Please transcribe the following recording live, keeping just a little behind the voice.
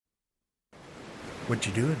What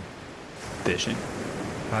you doing? Fishing?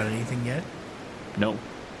 Caught anything yet? No,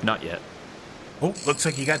 not yet. Oh, looks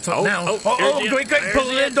like you got something now. here's Quick, pull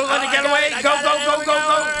it in, don't let it get away. Go.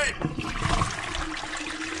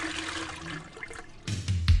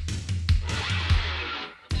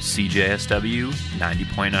 CJSW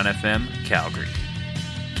 90.9 FM, Calgary.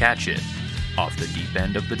 Catch it off the deep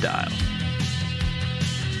end of the dial.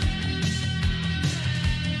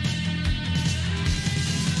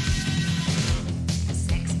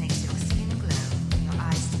 Sex makes your skin glow, your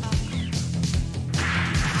eyes sparkle.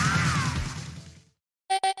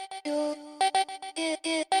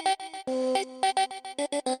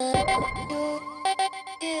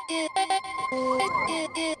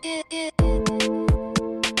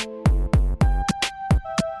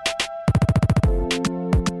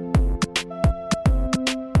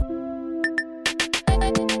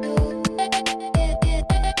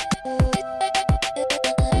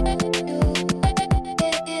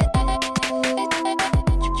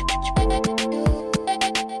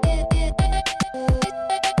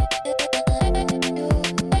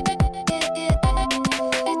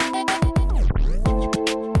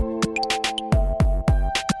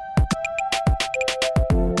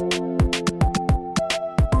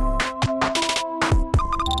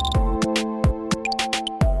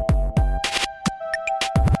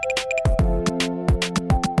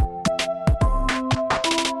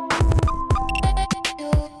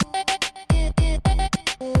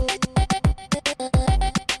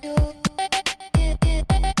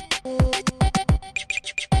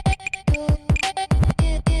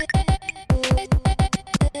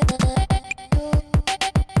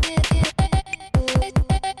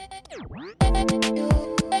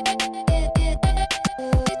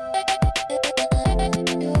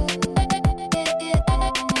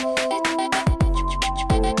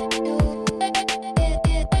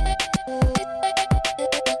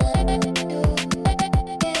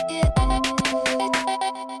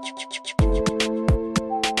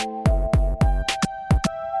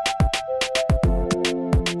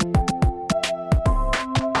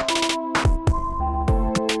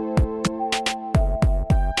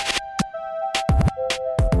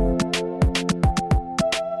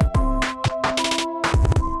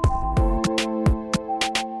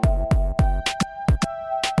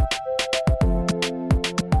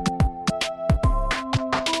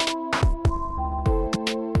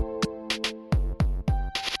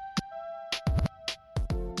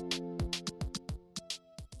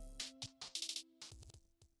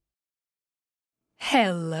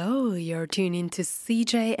 Hello, you're tuning to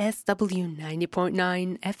CJSW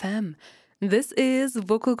 90.9 FM. This is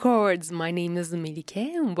Vocal Chords. My name is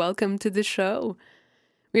Melike and welcome to the show.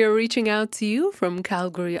 We are reaching out to you from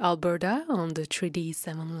Calgary, Alberta on the Treaty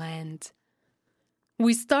 7 land.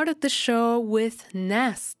 We started the show with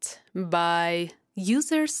Nest by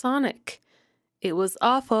User Sonic. It was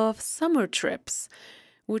off of Summer Trips,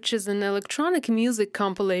 which is an electronic music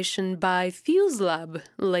compilation by FuseLab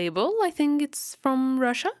label. I think it's from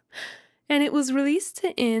Russia. And it was released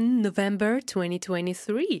in November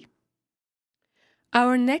 2023.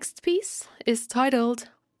 Our next piece is titled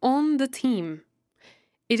On the Team.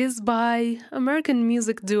 It is by American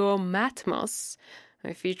music duo Matmos.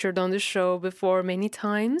 I featured on the show before many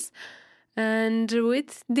times. And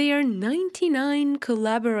with their 99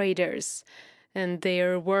 collaborators and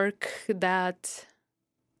their work that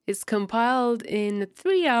is compiled in a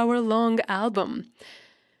 3-hour-long album,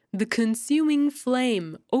 The Consuming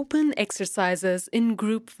Flame, Open Exercises in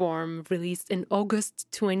Group Form, released in August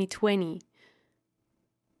 2020.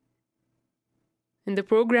 In the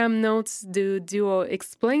program notes, the duo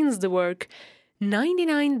explains the work.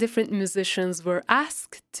 99 different musicians were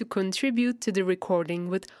asked to contribute to the recording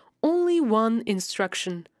with only one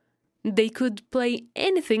instruction. They could play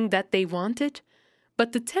anything that they wanted,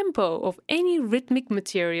 but the tempo of any rhythmic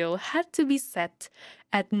material had to be set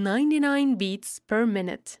at 99 beats per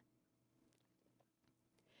minute.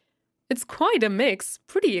 It's quite a mix,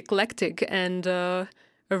 pretty eclectic, and a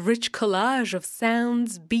rich collage of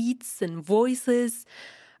sounds, beats, and voices.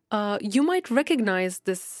 You might recognize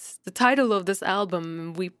the title of this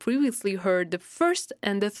album. We previously heard the first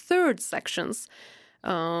and the third sections,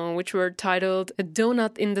 which were titled A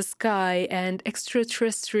Donut in the Sky and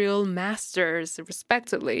Extraterrestrial Masters,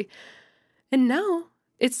 respectively. And now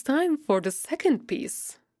it's time for the second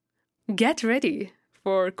piece. Get ready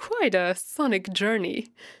for quite a sonic journey.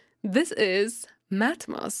 This is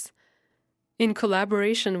Matmos, in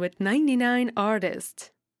collaboration with 99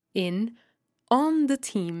 artists, in On the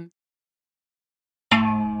Team.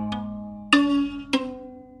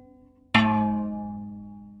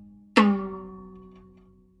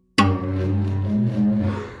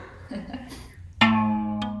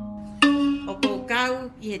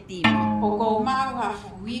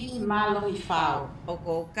 hafuili malo i fao, o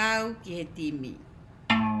ko kau ki he timi.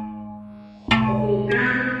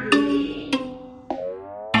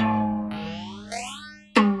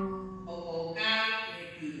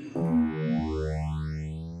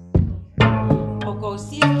 O ko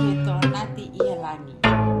sia ki he tonati i he lani.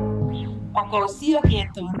 O ko sia ki he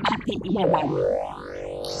tonati i he lani.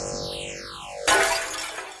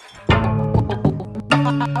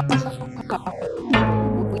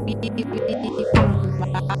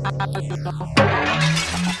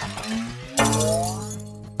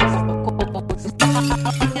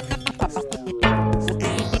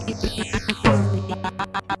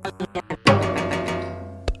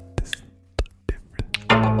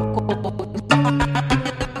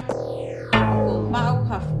 Mau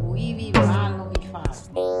hafuili malo i fao.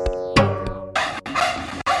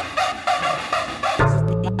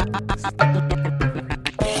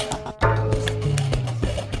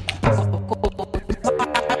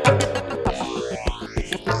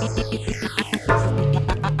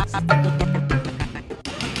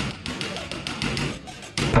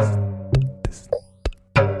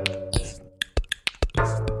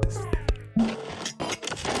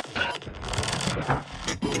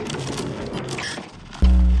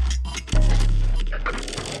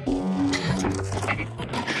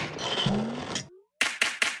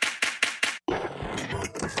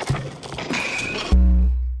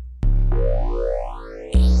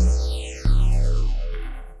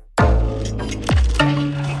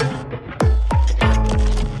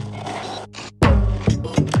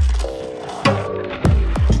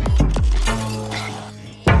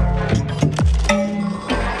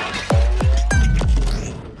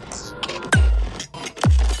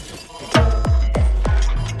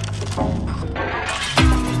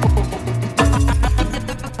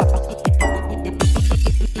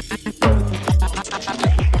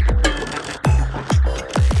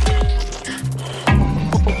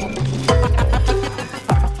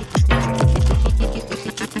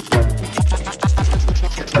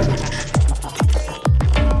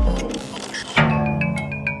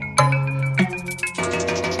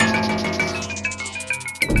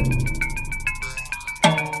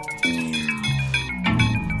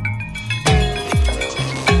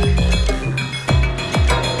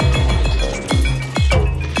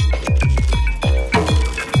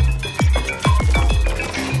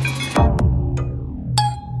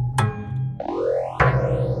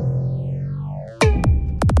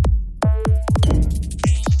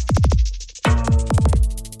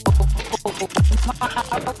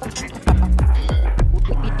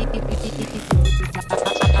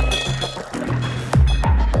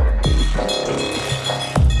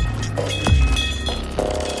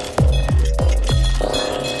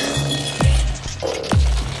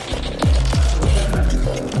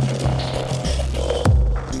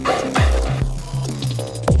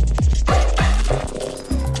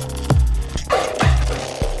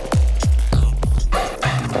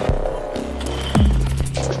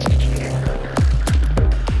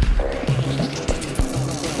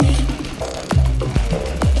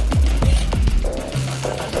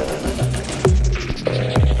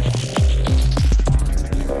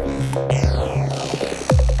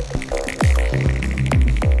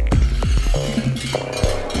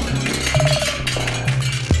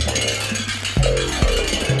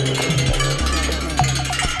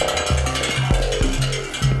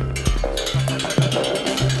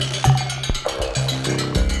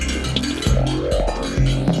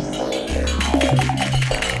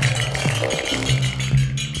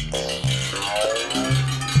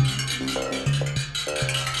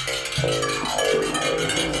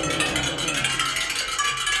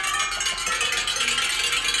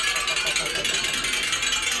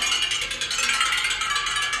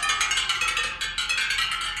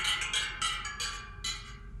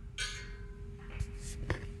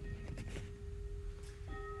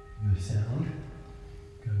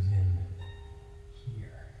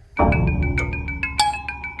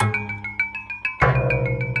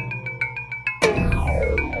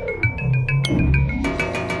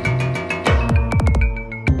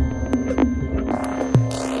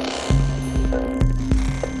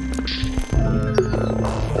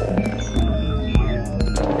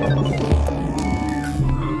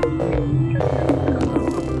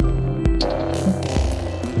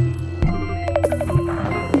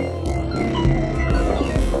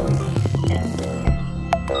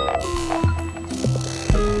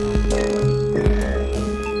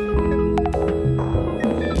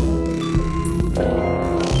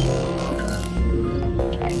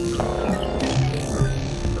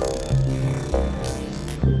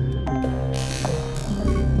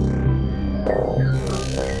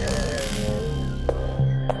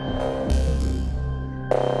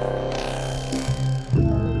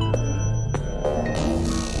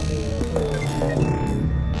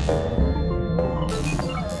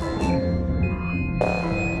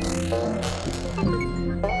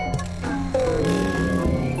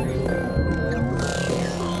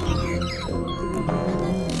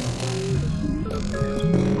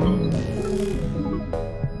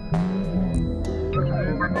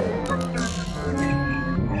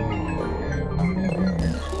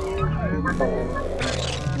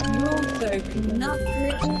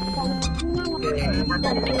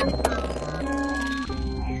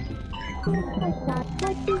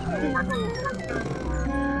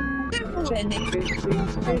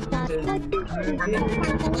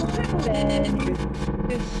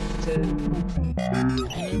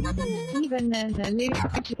 Even as a little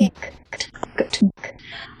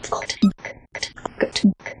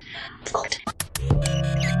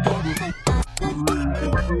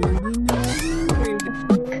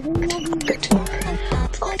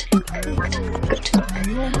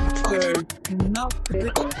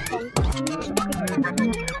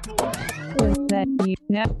that you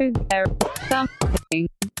know there is something,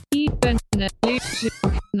 even an illusion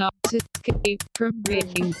cannot escape from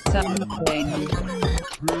being something.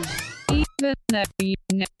 Even though you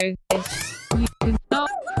know this, you cannot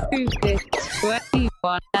prove it to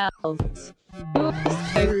anyone else. You also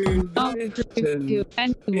cannot prove to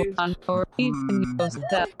anyone or even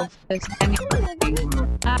yourself that anything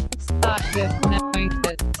outside of knowing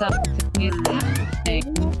that something is happening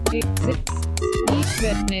exists,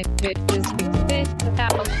 even if it does exist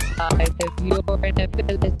outside of your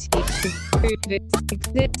inability to prove its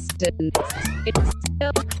existence. It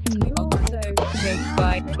still can also live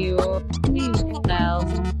by you or anyone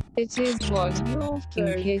else. It is what you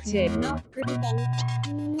think it is.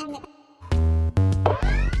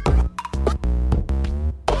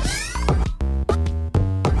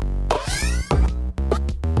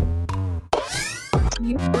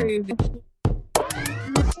 You prove it.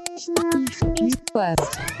 You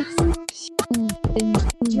first. Something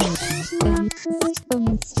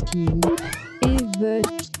even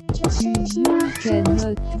you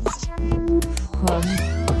cannot from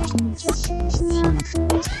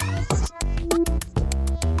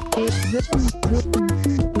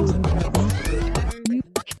you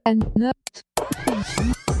cannot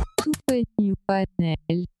prove to anyone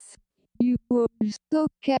else. You also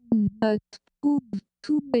cannot prove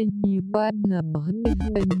to anyone or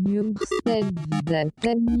even yourself that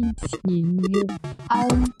anything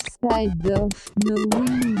outside of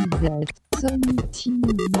knowing that something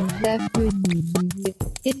is happening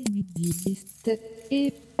exists,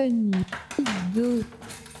 even if it goes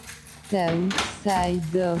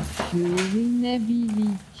outside of your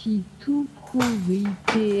inability to prove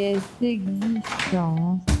its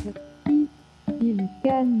existence. It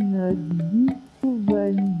cannot be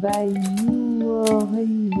proven by you or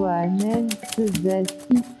anyone else that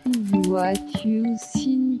it is what you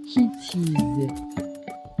think it is.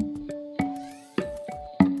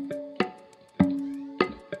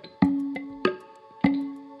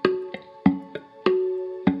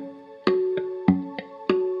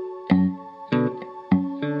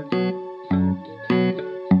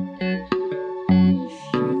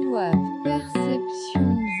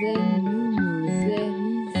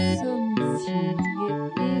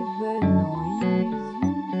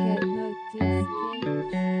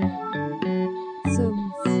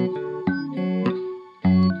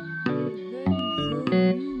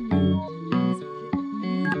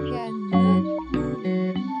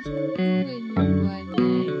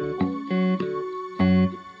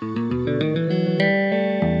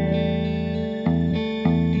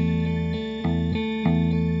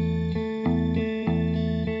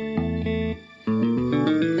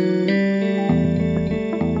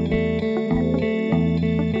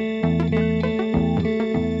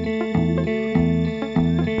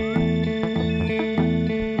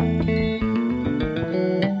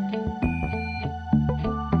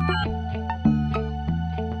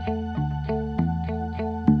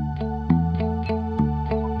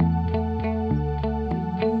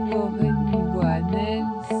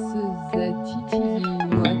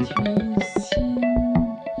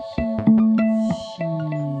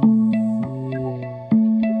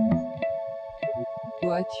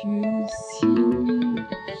 What you see,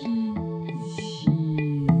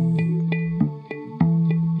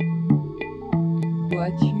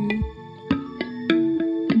 what you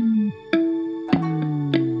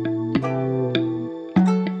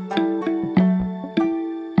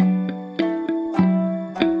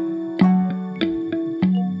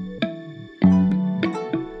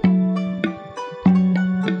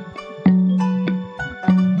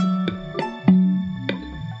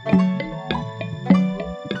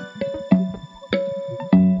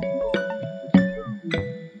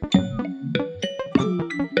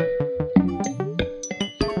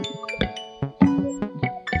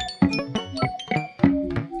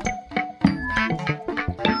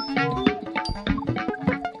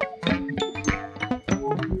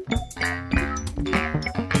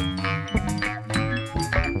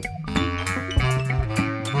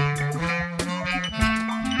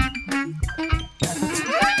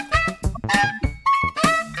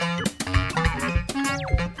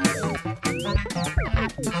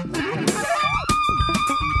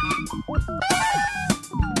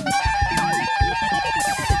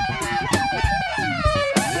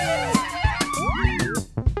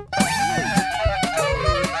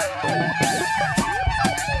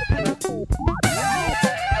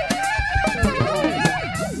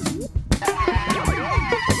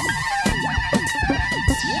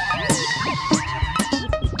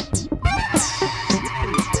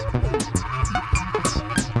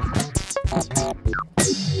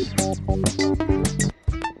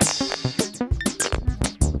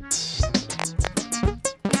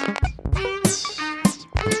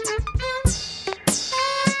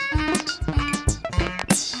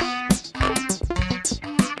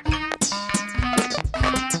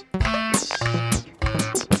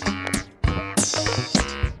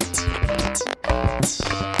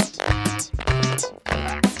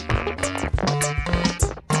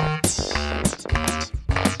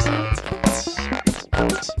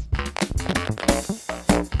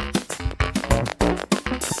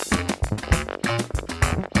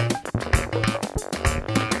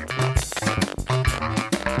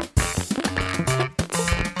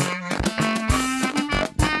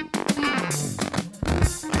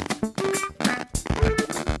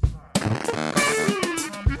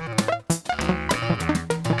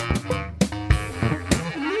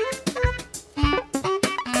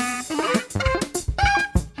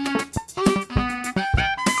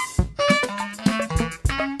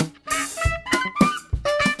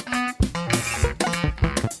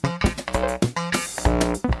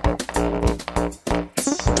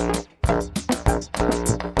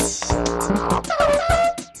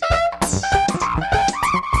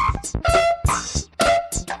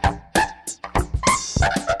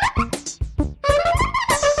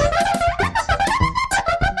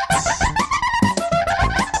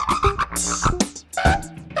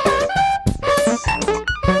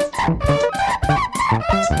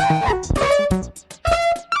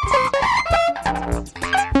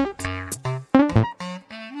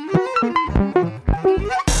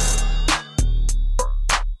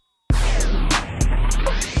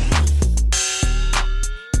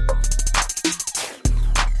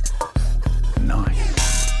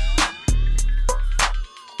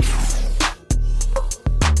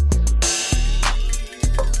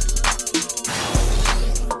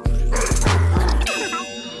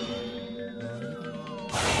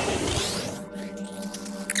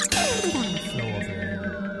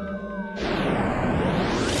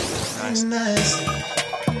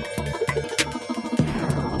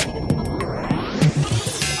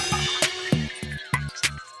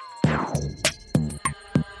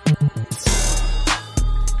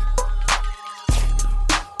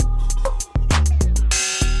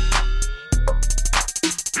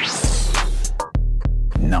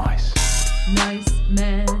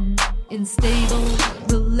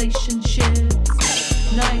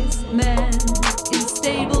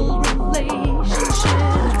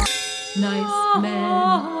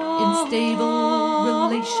in stable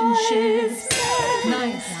relationships.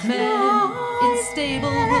 Nice men in stable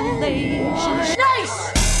relationships. Nice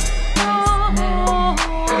men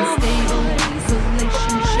in stable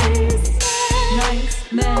relationships.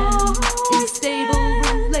 Nice men in stable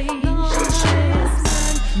relationships.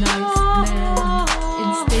 Nice men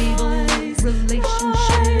in stable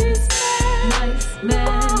relationships. Nice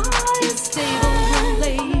men in stable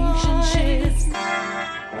relationships.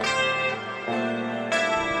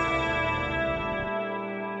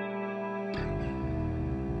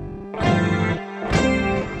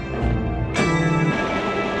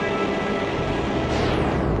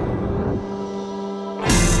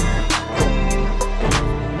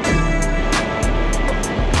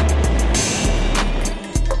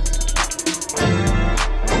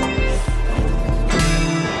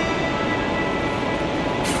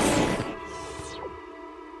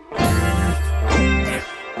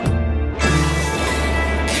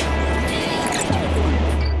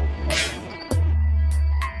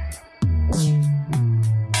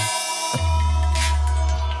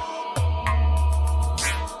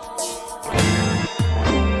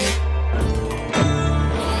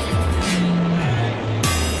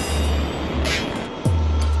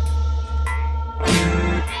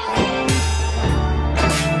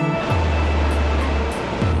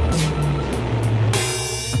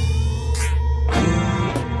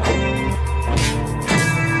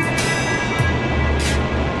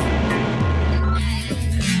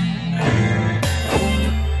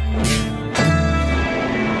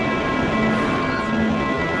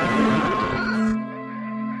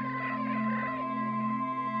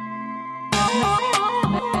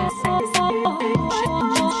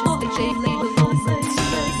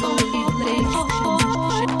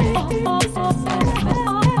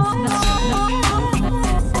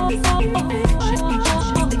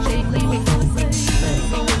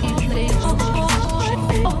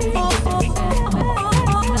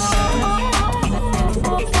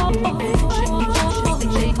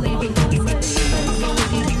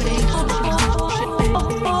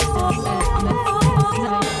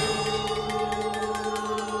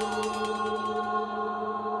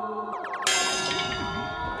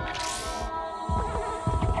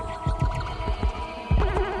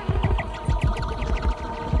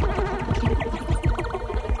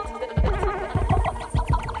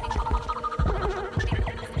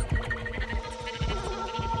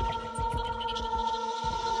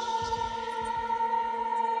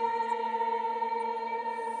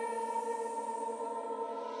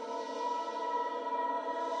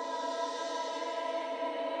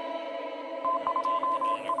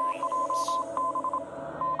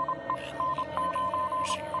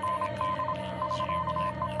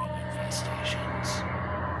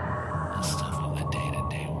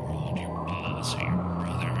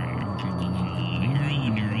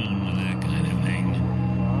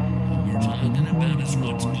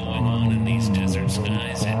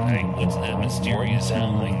 mysterious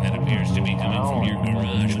howling that appears to be coming from your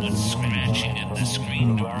garage. What's scratching at the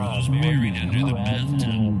screen doors buried under the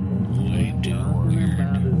bathtub? Way too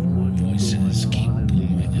weird. Voices keep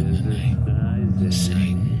booming in the night,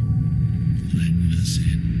 saying, "Let us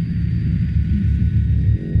in."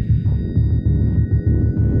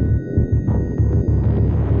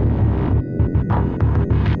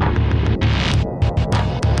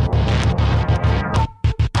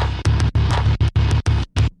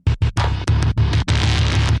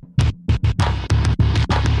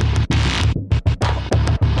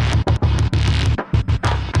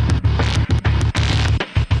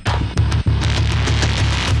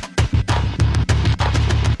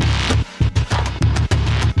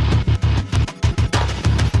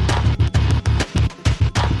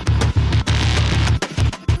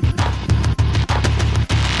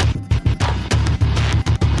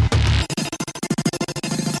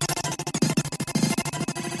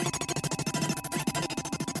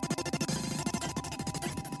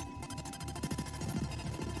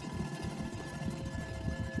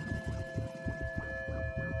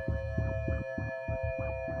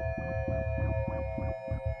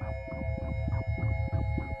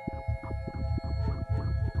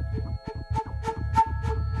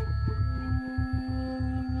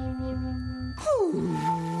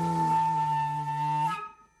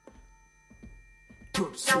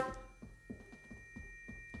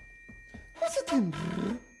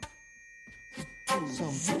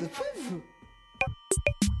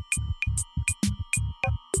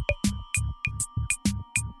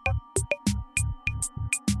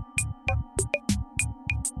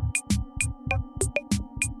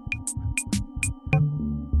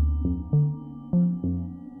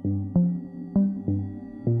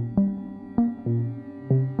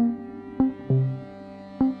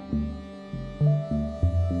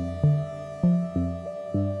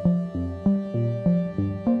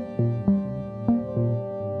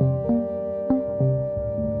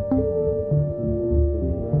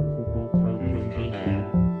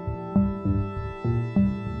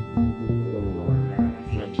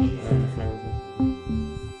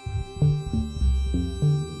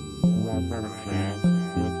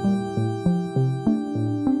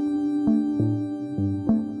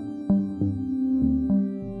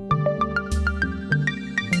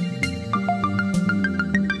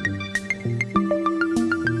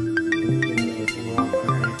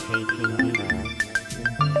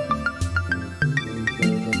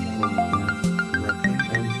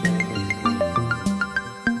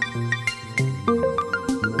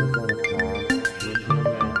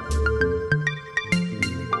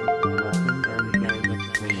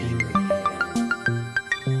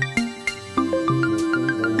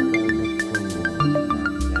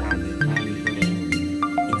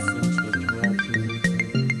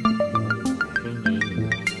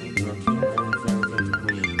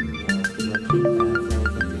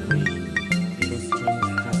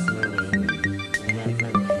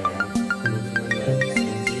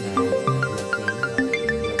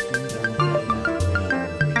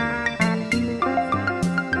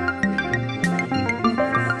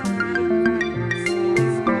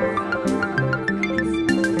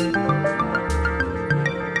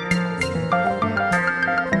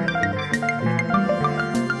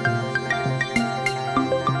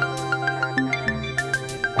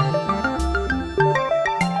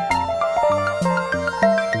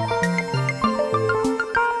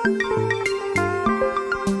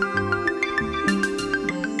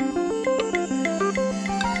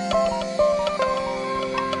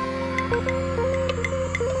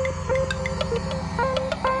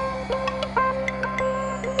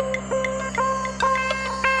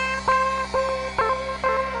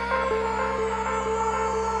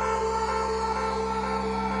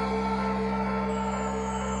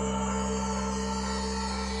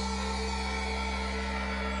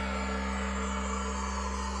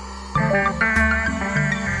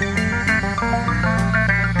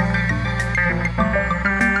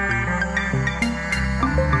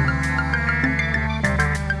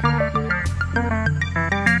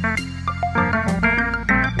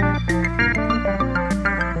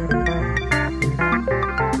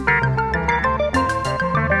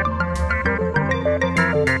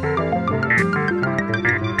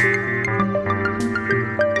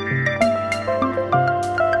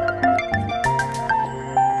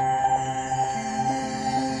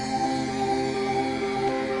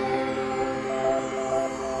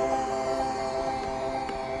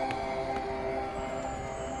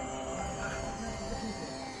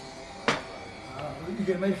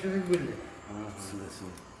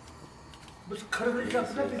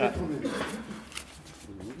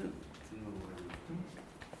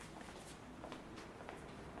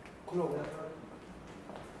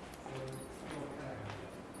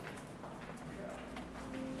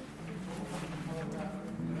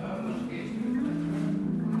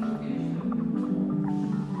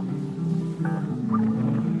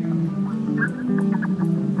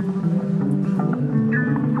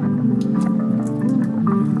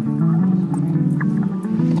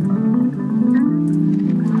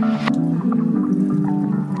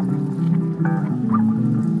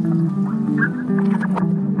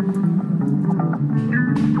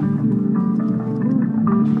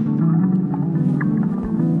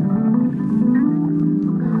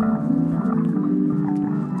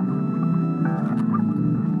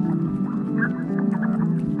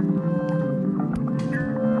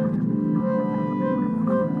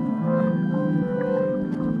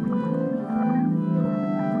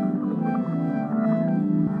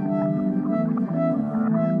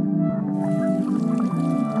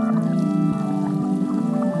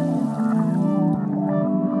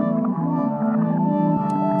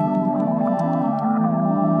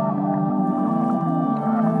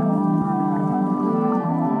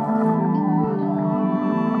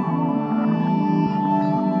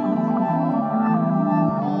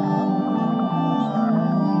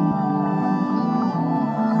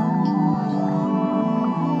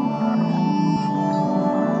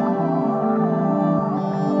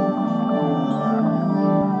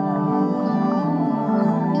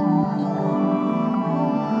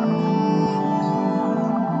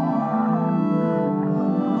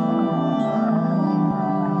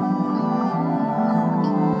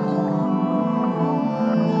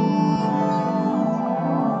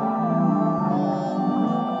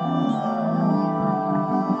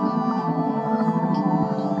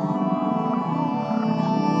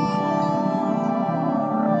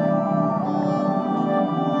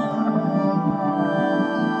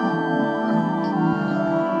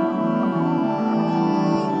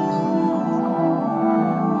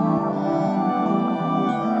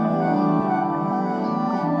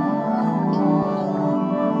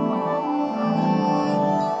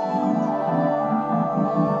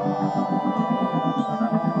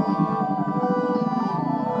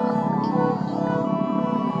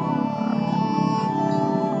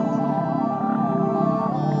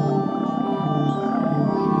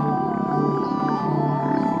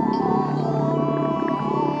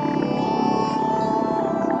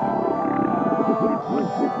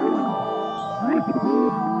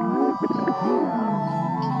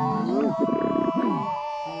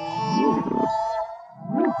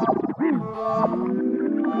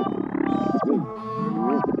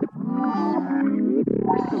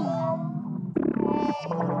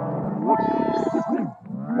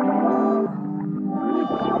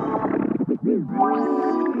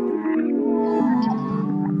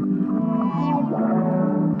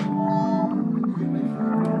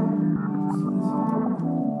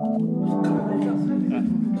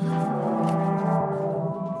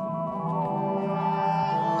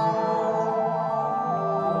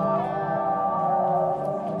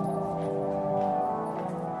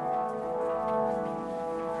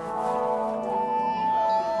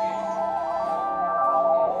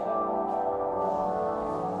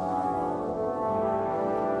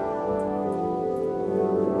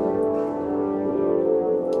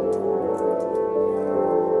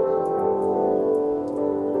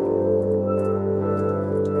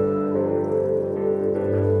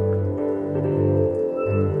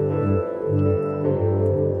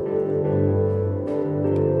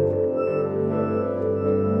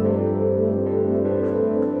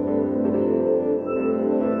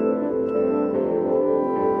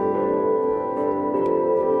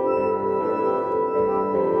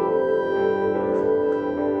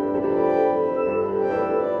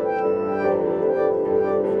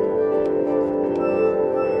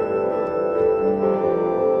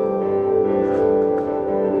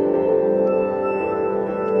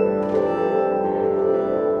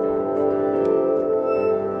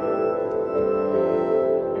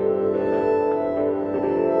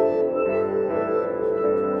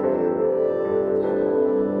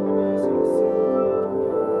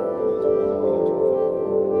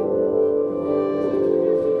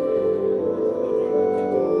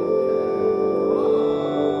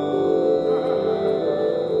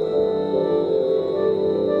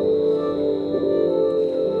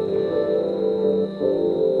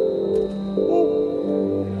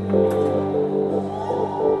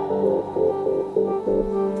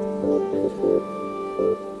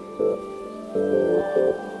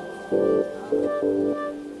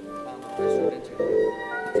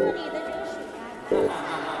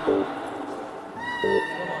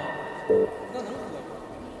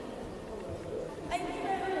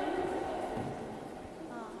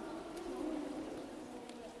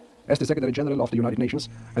 As the Secretary General of the United Nations,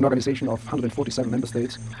 an organization of 147 member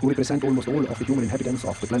states who represent almost all of the human inhabitants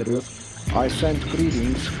of the planet Earth, I send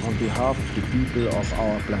greetings on behalf of the people of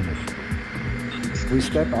our planet. We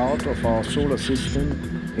step out of our solar system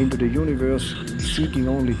into the universe seeking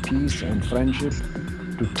only peace and friendship,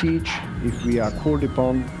 to teach if we are called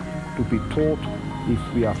upon, to be taught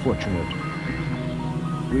if we are fortunate.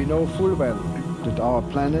 We know full well that our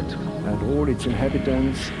planet and all its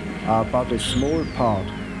inhabitants are but a small part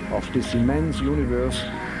of this immense universe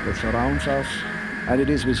that surrounds us, and it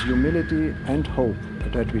is with humility and hope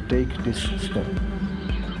that we take this step.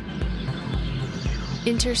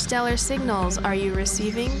 Interstellar signals are you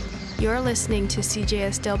receiving? You're listening to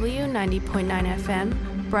CJSW 90.9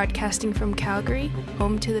 FM, broadcasting from Calgary,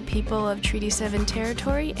 home to the people of Treaty 7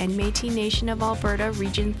 territory and Métis Nation of Alberta,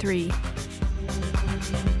 Region 3.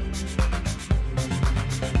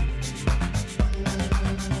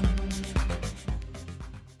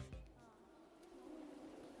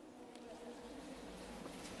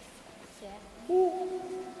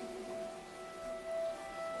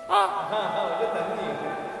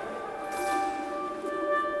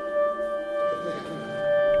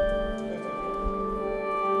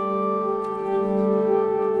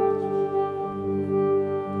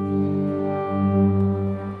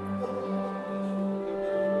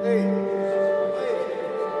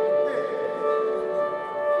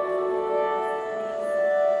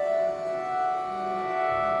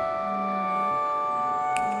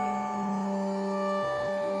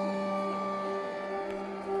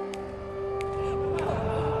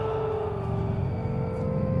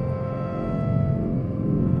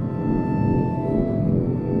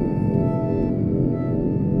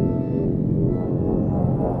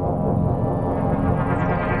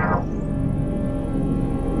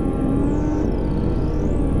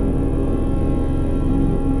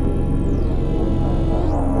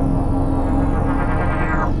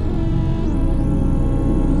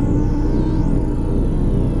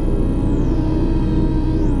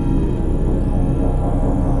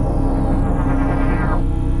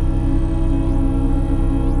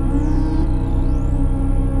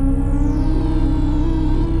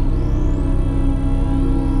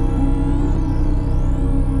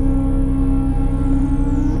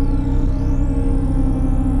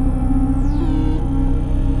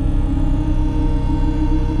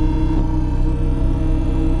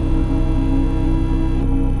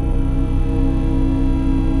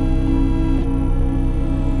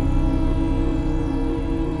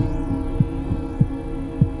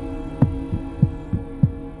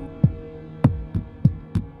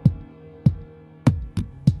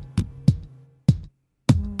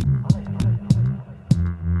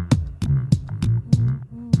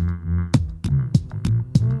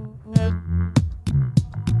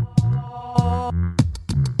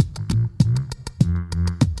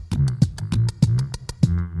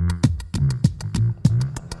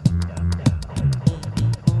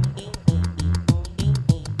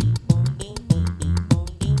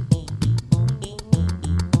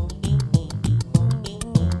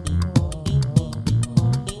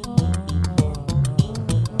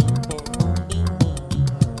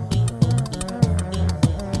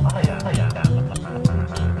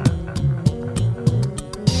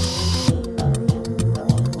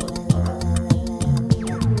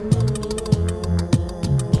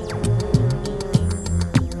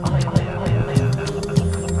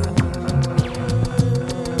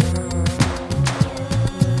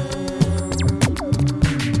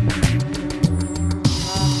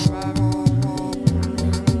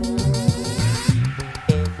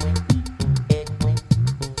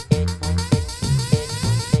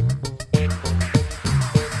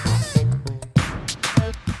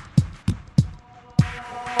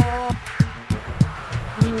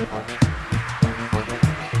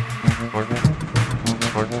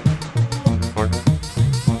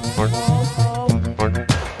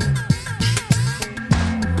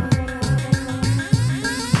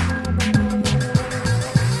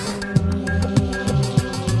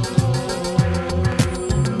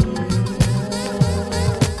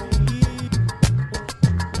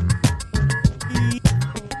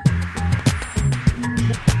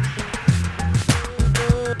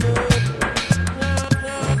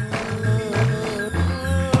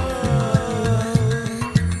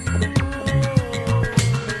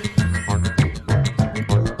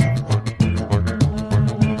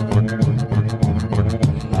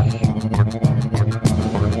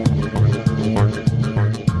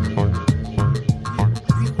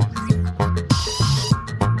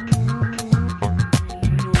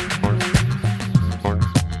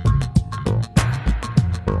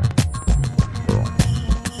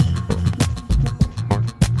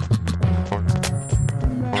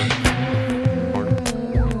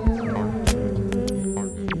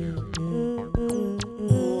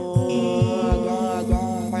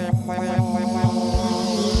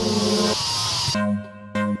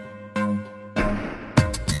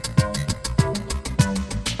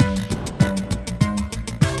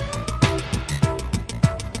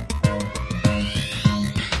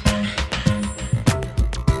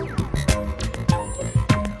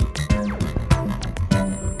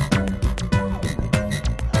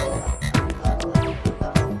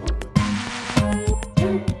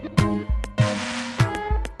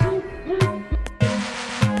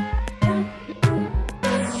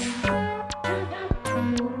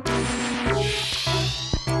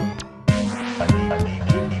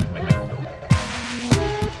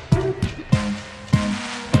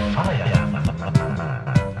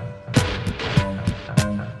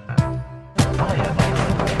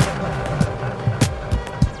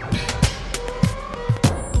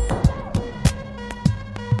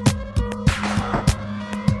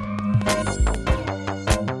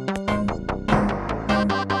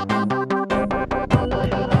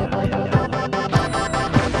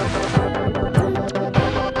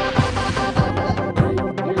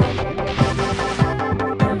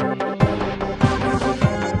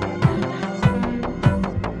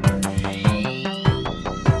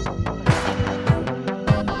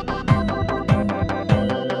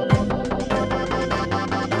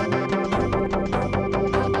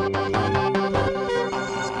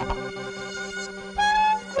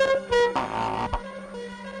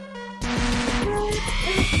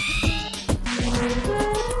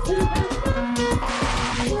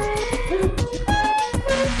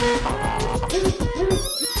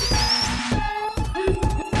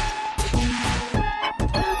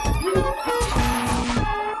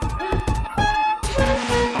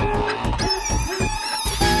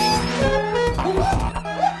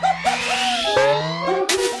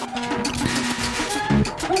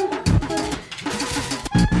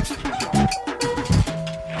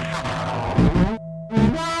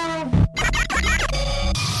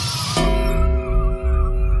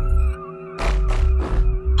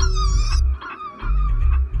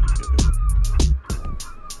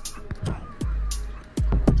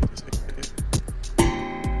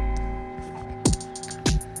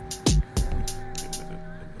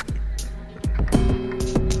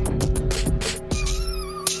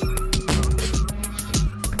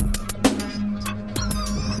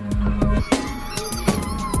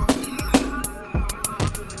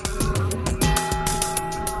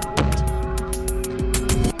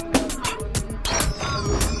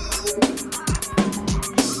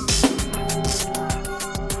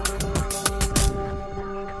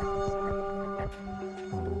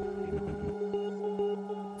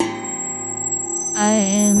 I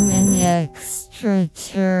am an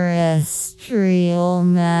extraterrestrial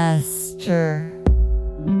master.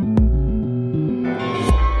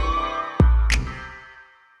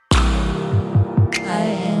 I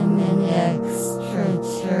am an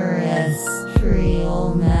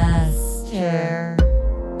extraterrestrial master.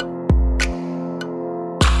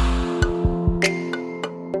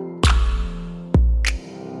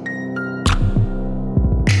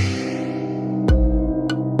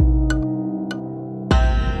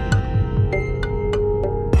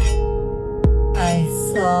 I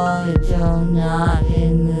saw a donut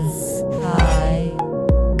in the sky.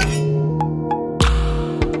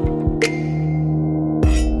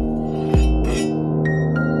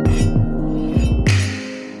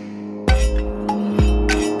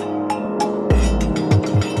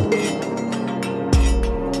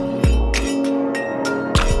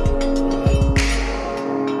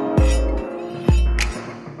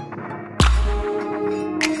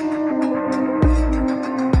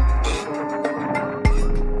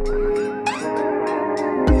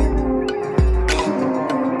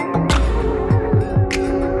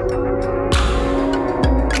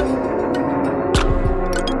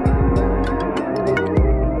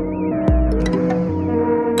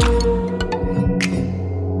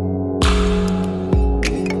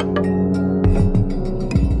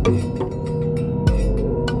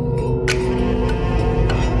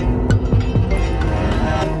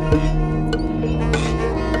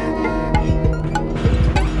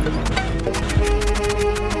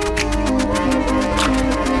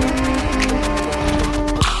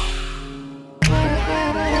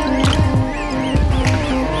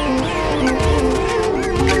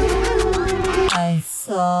 I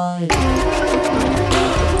saw it.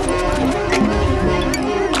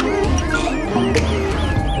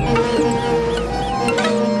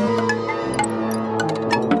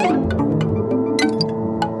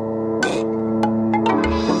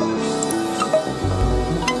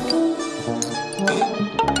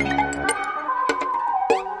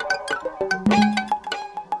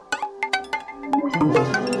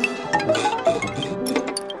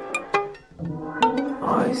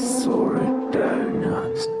 I saw a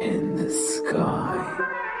donut in the sky.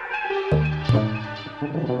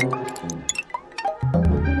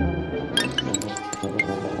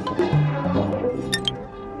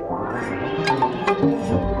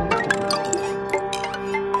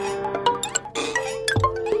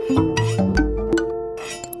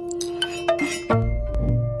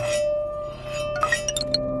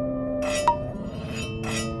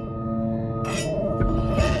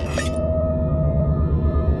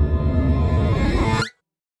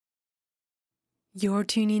 You're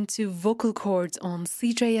tuning to Vocal Chords on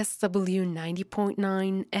CJSW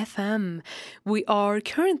 90.9 FM. We are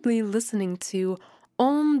currently listening to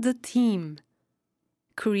On the Team,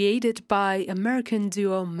 created by American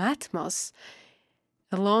duo Matmos,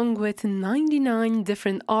 along with 99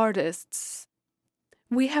 different artists.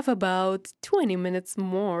 We have about 20 minutes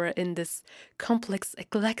more in this complex,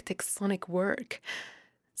 eclectic sonic work.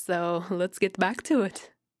 So let's get back to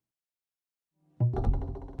it.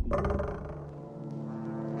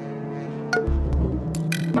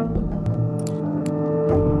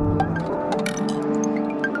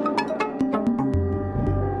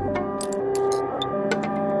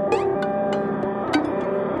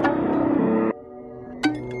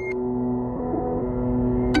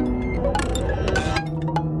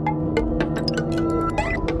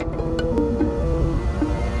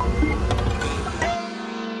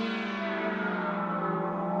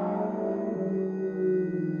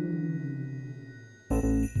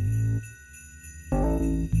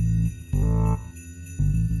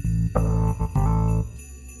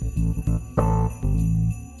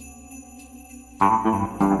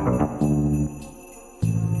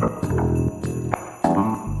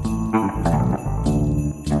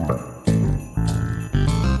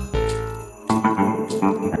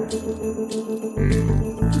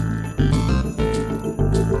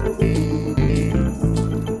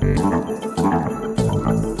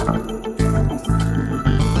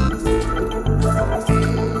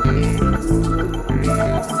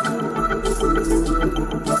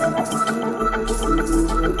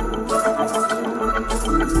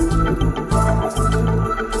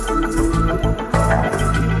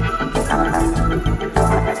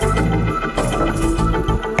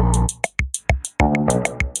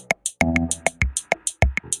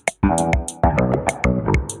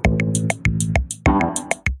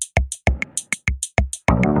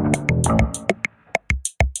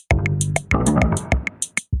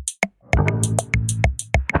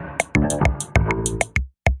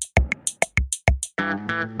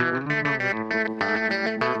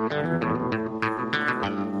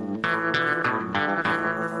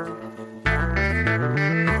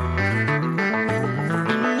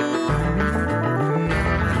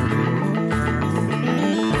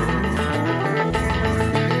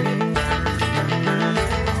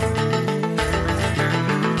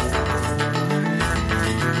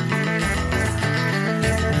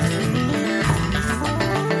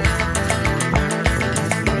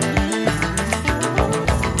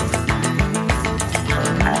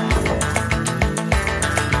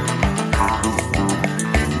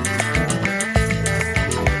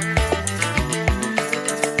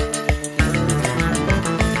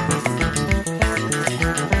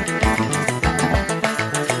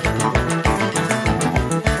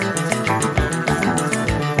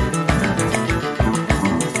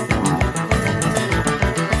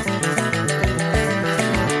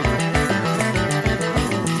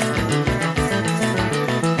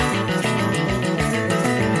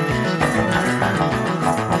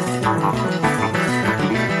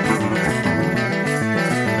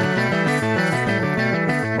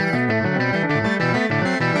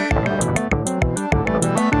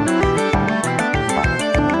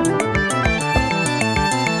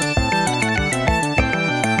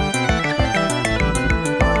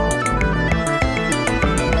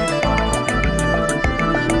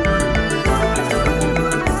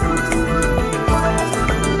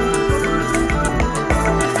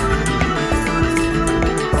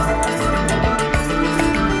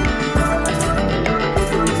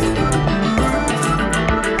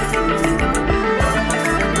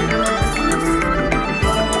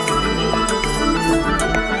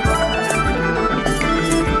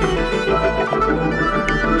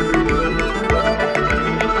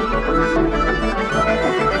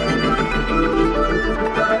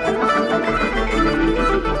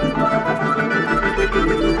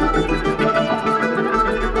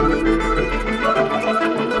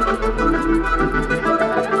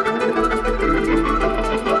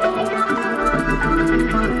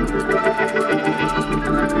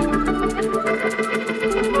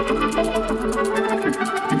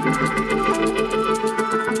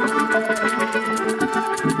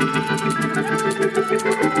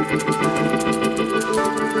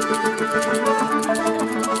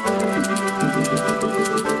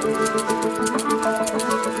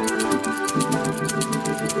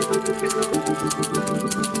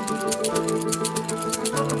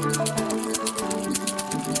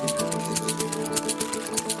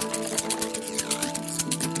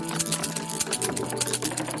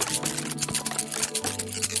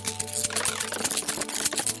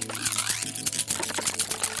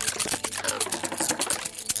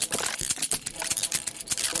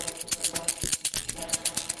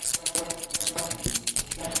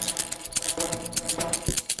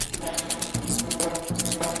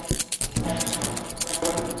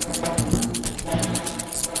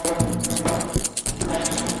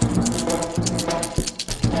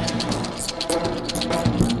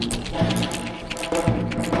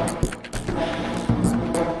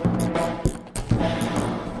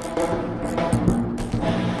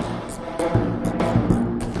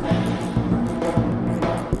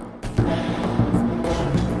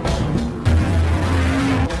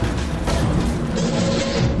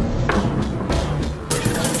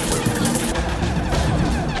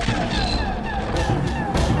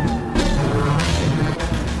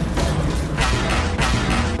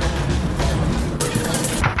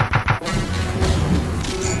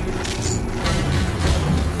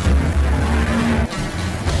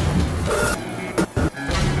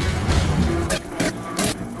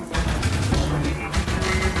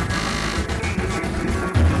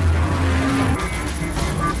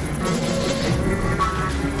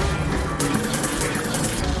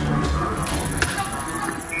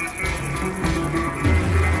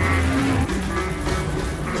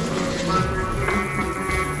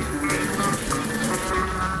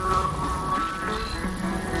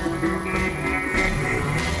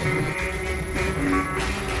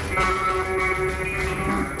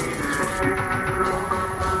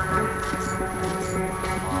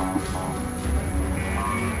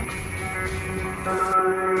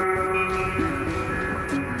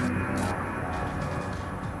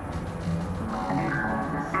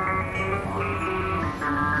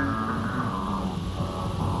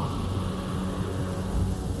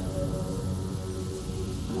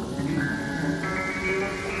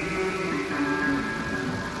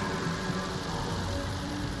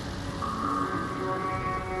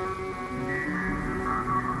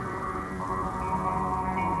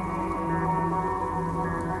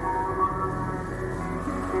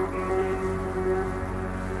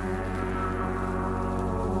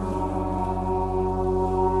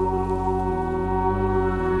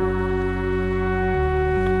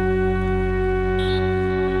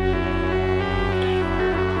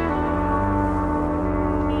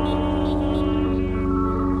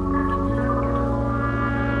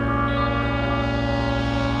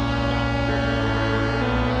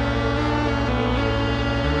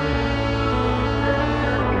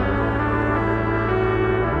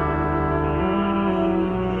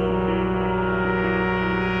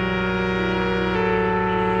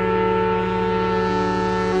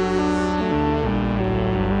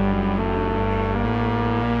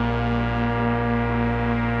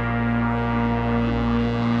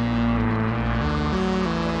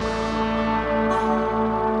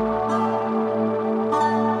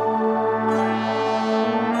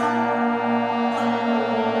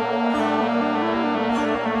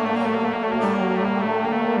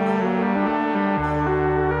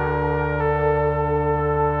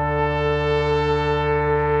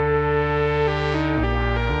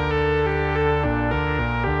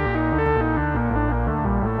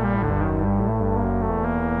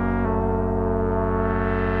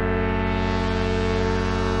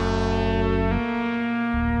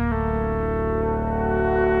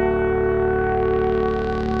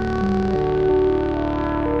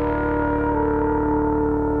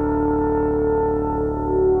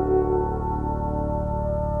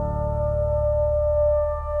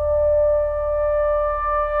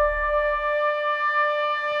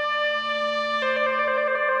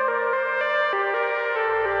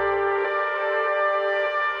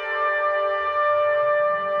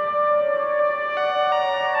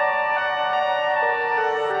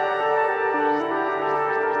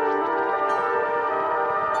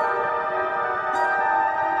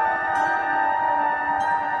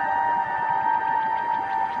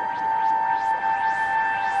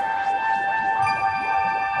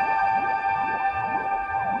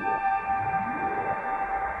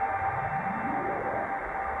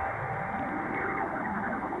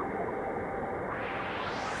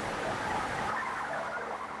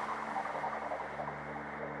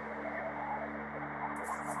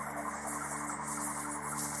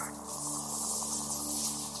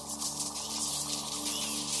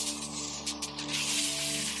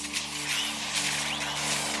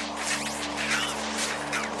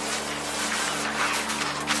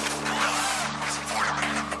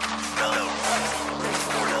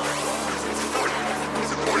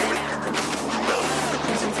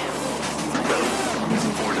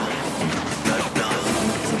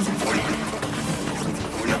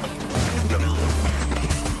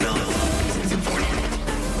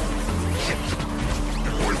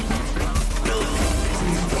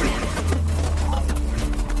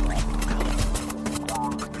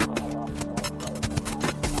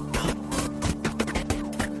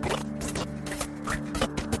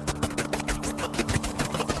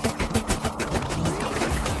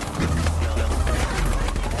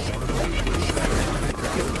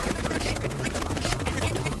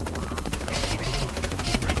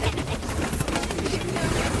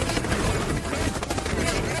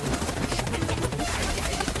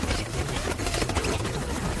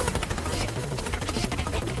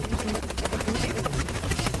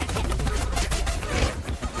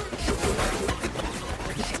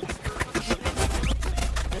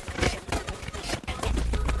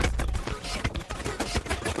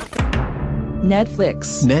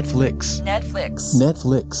 Netflix. Netflix. Netflix.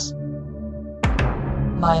 Netflix.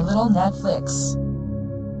 My Little Netflix.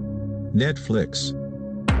 Netflix.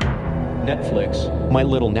 Netflix. My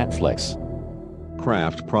Little Netflix.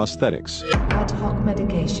 Craft Prosthetics. Ad hoc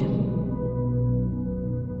medication.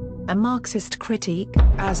 A Marxist critique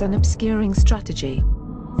as an obscuring strategy.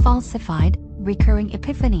 Falsified, recurring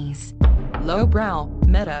epiphanies. Lowbrow,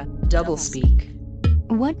 meta, doublespeak.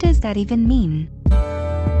 What does that even mean?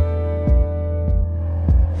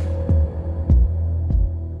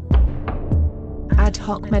 Ad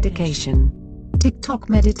hoc medication. TikTok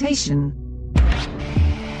meditation.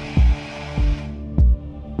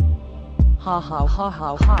 Ha ha ha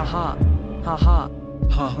ha ha ha. Ha ha.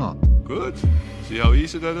 Ha ha. Good. See how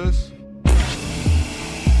easy that is?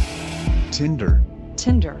 Tinder.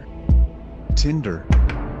 Tinder. Tinder.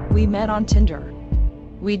 We met on Tinder.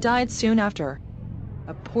 We died soon after.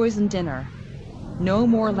 A poisoned dinner. No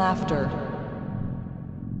more laughter.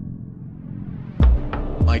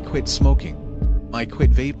 I quit smoking. I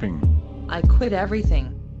quit vaping. I quit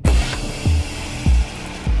everything.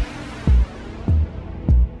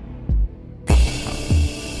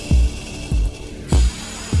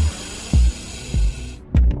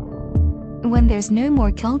 When there's no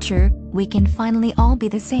more culture, we can finally all be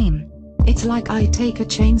the same. It's like I take a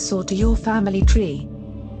chainsaw to your family tree.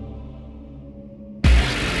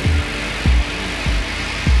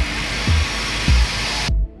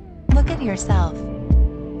 Look at yourself.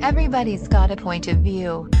 Everybody's got a point of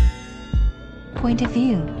view. Point of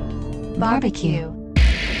view. Barbecue.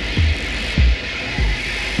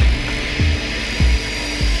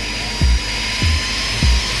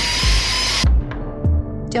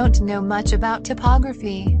 Don't know much about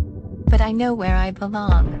topography, but I know where I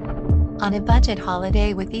belong. On a budget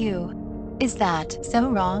holiday with you. Is that so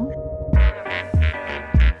wrong?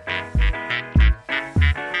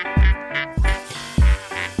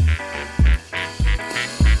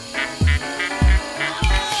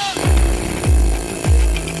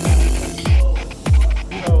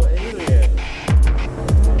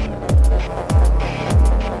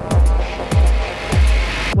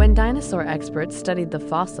 When dinosaur experts studied the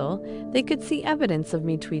fossil, they could see evidence of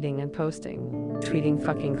me tweeting and posting. Tweeting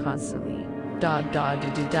fucking constantly.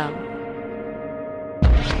 Da-da-do-do-dum.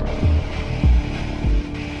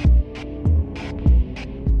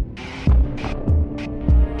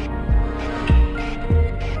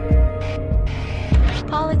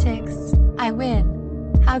 Politics. I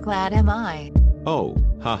win. How glad am I? Oh,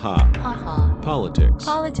 haha. Haha. Politics.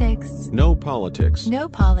 Politics. No politics. No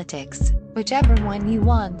politics. Whichever one you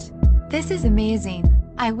want. This is amazing.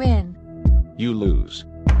 I win. You lose.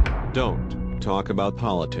 Don't talk about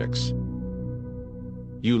politics.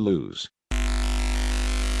 You lose.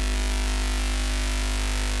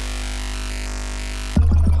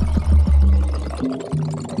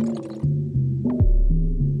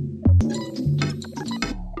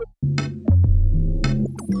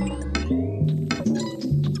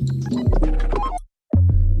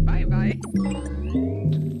 Bye-bye.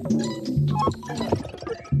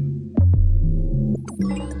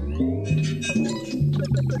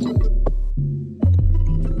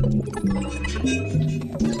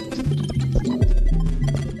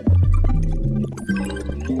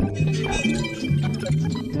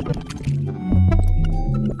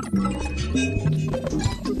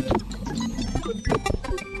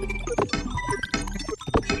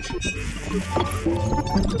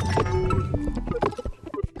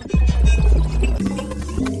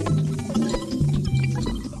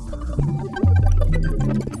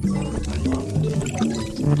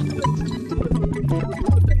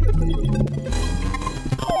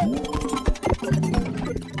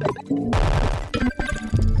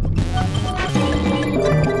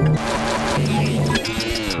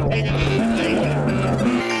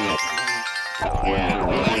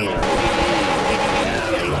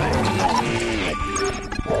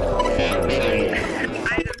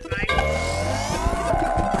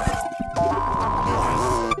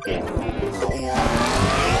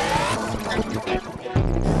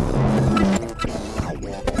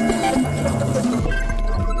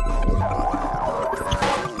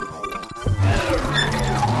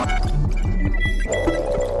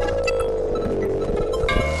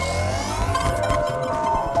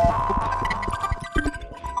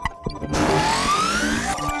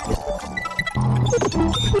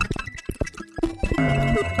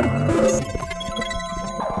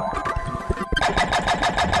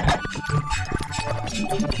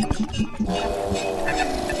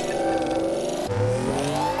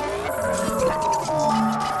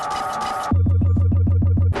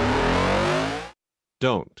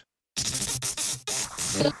 Don't.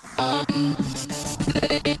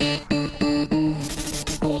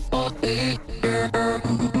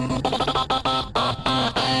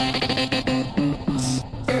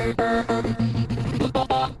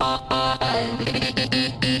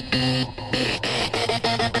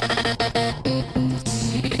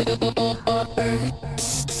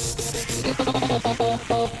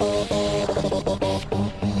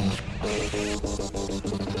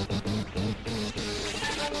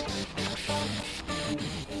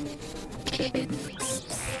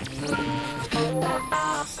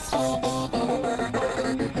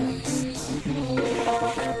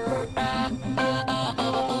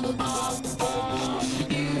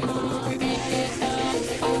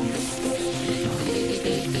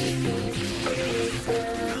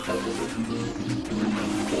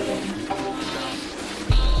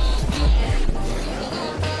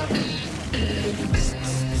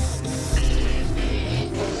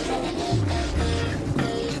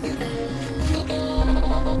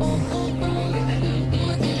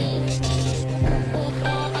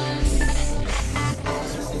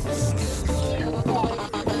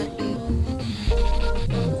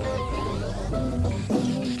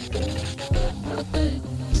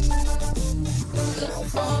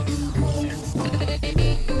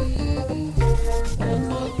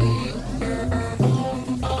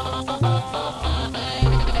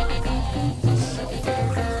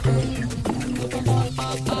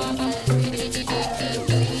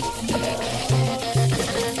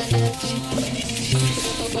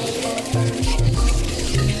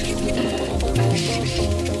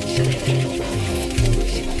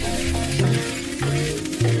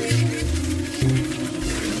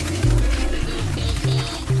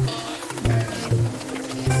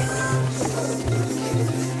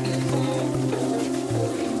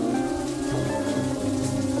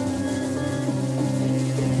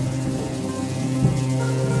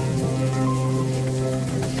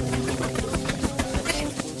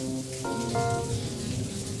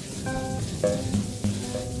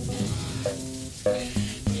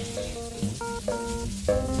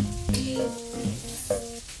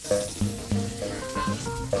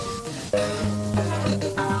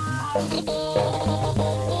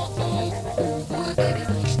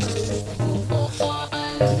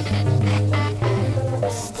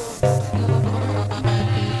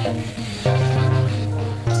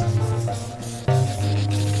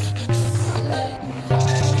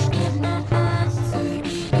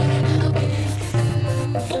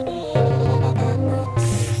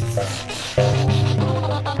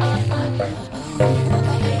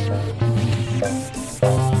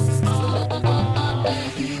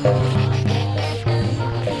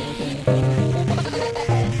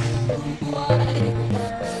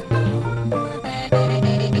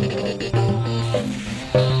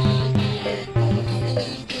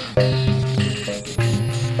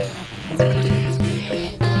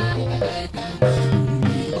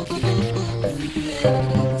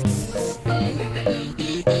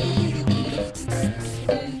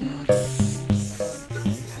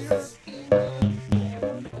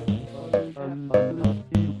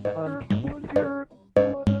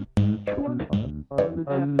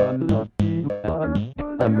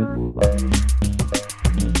 I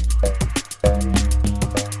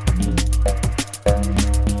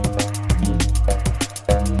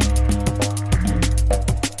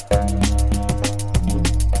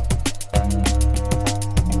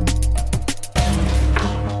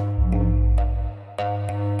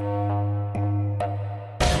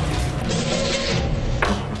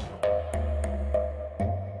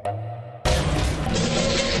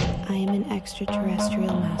am an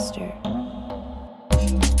extraterrestrial master.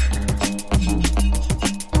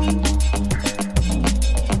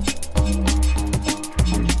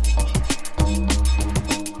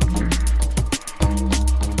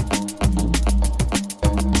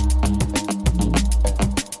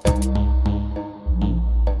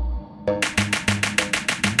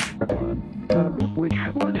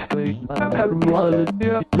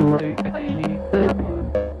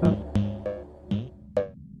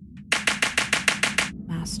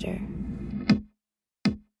 Master.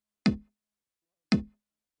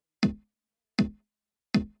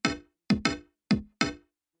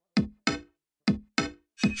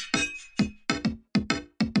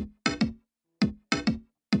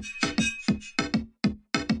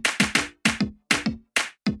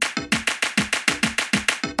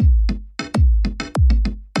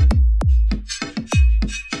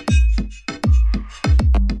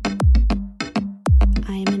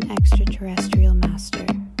 I am an extraterrestrial master.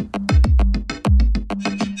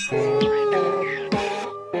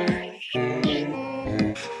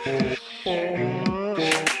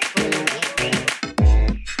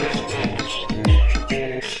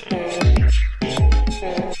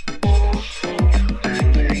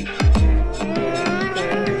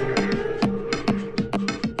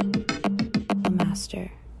 A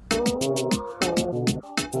master.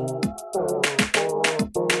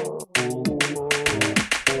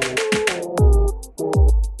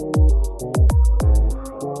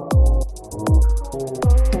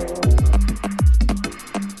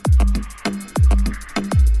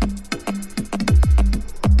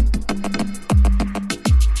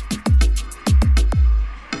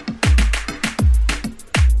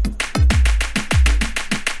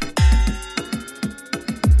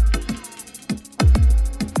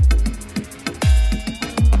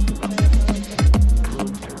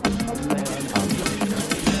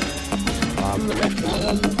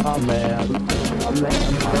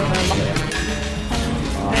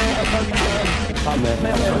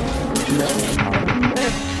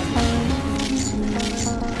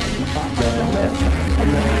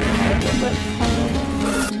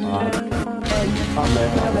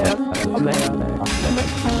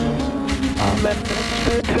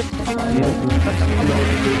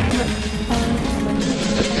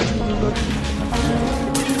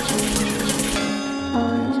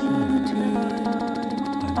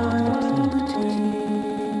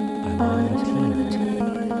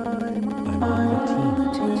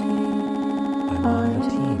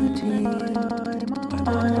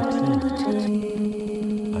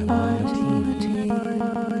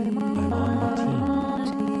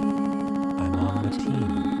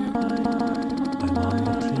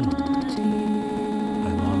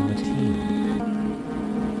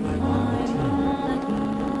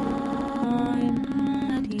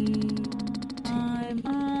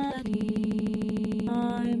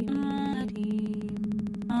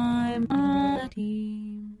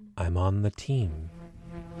 I'm on the team.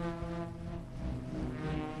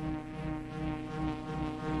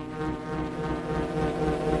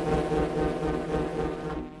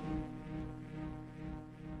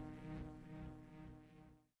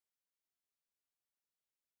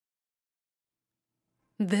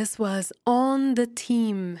 This was On the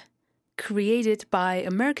Team, created by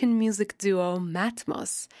American music duo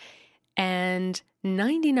Matmos and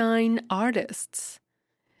 99 artists.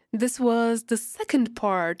 This was the second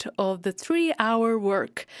part of the 3-hour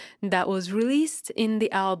work that was released in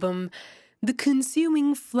the album The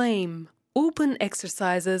Consuming Flame, Open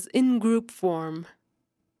Exercises in Group Form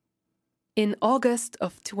in August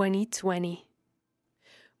of 2020.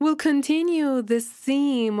 We'll continue this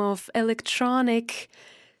theme of electronic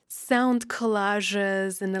sound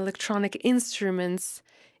collages and electronic instruments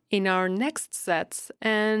in our next set,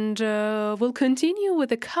 and we'll continue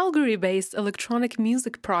with a Calgary-based electronic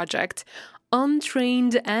music project,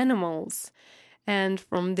 Untrained Animals, and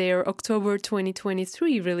from their October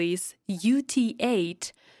 2023 release,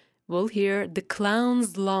 UT8, we'll hear The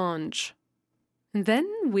Clown's Lounge. And then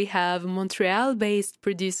we have Montreal-based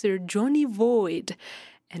producer Johnny Void,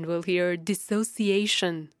 and we'll hear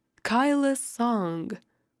Dissociation, Kyla's Song.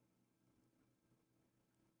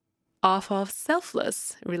 Off of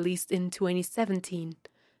Selfless, released in 2017.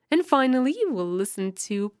 And finally, we'll listen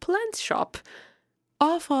to Plant Shop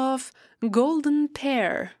off of Golden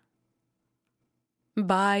Pear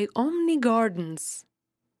by Omni Gardens.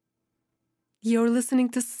 You're listening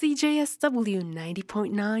to CJSW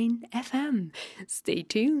 90.9 FM. Stay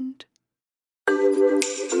tuned.